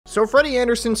So Freddie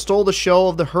Andersen stole the show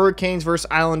of the Hurricanes vs.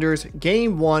 Islanders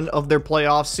game 1 of their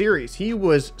playoff series. He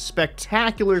was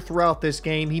spectacular throughout this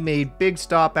game. He made big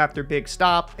stop after big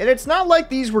stop, and it's not like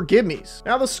these were gimmies.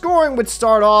 Now the scoring would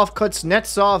start off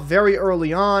Kuznetsov very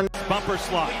early on. Bumper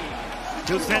slot.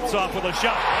 Kuznetsov with a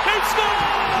shot. They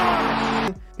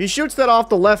score! He shoots that off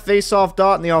the left face-off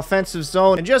dot in the offensive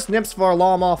zone and just nips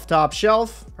Varlamov top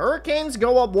shelf. Hurricanes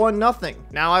go up 1-0.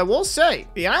 Now I will say,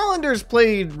 the Islanders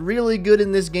played really good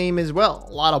in this game as well.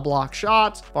 A lot of block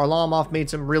shots. Varlamov made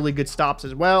some really good stops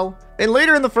as well. And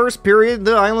later in the first period,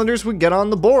 the Islanders would get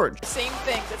on the board. Same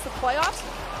thing. It's the playoffs.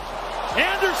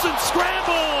 Anderson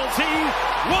scrambles.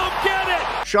 He won't get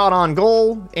it. Shot on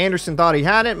goal. Anderson thought he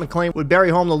had it. MacLean would bury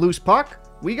home the loose puck.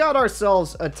 We got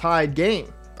ourselves a tied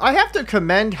game. I have to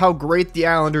commend how great the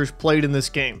Islanders played in this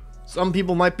game. Some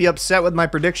people might be upset with my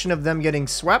prediction of them getting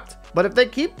swept, but if they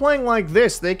keep playing like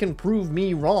this, they can prove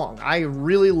me wrong. I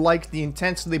really liked the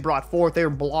intensity they brought forth. They were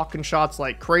blocking shots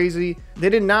like crazy. They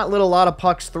did not let a lot of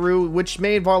pucks through, which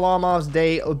made Varlamov's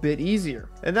day a bit easier.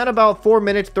 And then about 4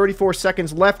 minutes, 34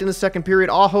 seconds left in the second period,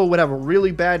 Aho would have a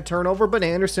really bad turnover, but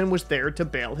Anderson was there to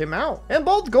bail him out. And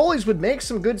both goalies would make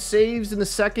some good saves in the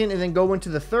second and then go into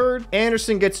the third.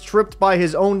 Anderson gets tripped by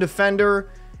his own defender,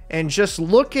 and just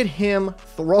look at him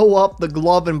throw up the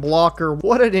glove and blocker.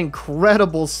 What an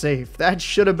incredible save. That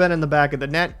should have been in the back of the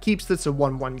net. Keeps this a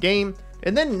 1-1 game.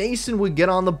 And then Noesen would get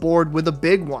on the board with a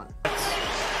big one.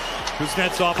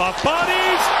 Kuznetsov off bodies.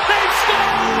 They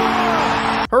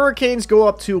score! Hurricanes go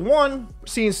up 2-1.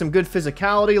 Seeing some good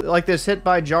physicality, like this hit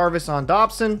by Jarvis on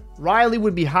Dobson. Riley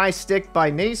would be high-sticked by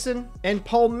Noesen. And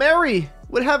Palmieri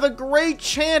would have a great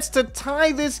chance to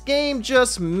tie this game,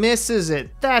 just misses it.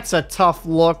 That's a tough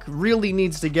look. Really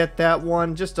needs to get that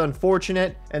one. Just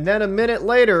unfortunate. And then a minute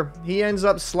later, he ends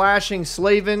up slashing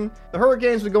Slavin. The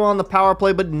Hurricanes would go on the power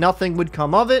play, but nothing would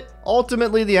come of it.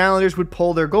 Ultimately, the Islanders would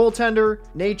pull their goaltender.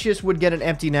 Necas would get an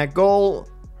empty net goal.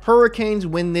 Hurricanes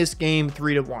win this game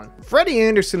 3-1. Freddie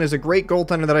Andersen is a great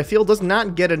goaltender that I feel does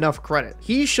not get enough credit.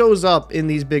 He shows up in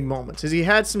these big moments. As he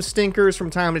had some stinkers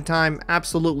from time to time,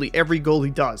 absolutely every goal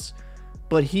he does.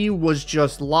 But he was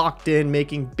just locked in,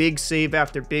 making big save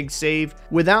after big save.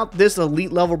 Without this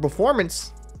elite level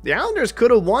performance, the Islanders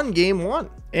could have won game 1.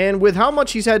 And with how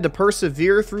much he's had to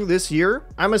persevere through this year,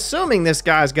 I'm assuming this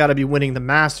guy's got to be winning the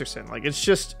Masterson. Like, it's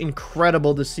just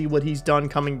incredible to see what he's done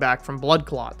coming back from blood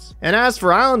clots. And as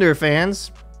for Islander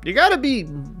fans, you got to be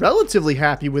relatively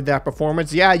happy with that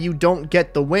performance. Yeah, you don't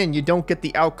get the win. You don't get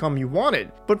the outcome you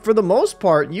wanted. But for the most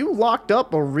part, you locked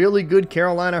up a really good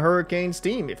Carolina Hurricanes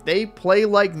team. If they play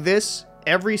like this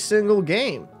every single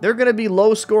game, they're going to be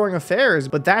low-scoring affairs,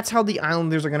 but that's how the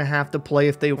Islanders are going to have to play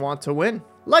if they want to win.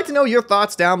 I'd like to know your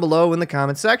thoughts down below in the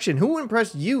comment section. Who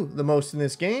impressed you the most in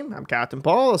this game? I'm Captain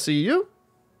Paul. I'll see you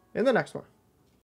in the next one.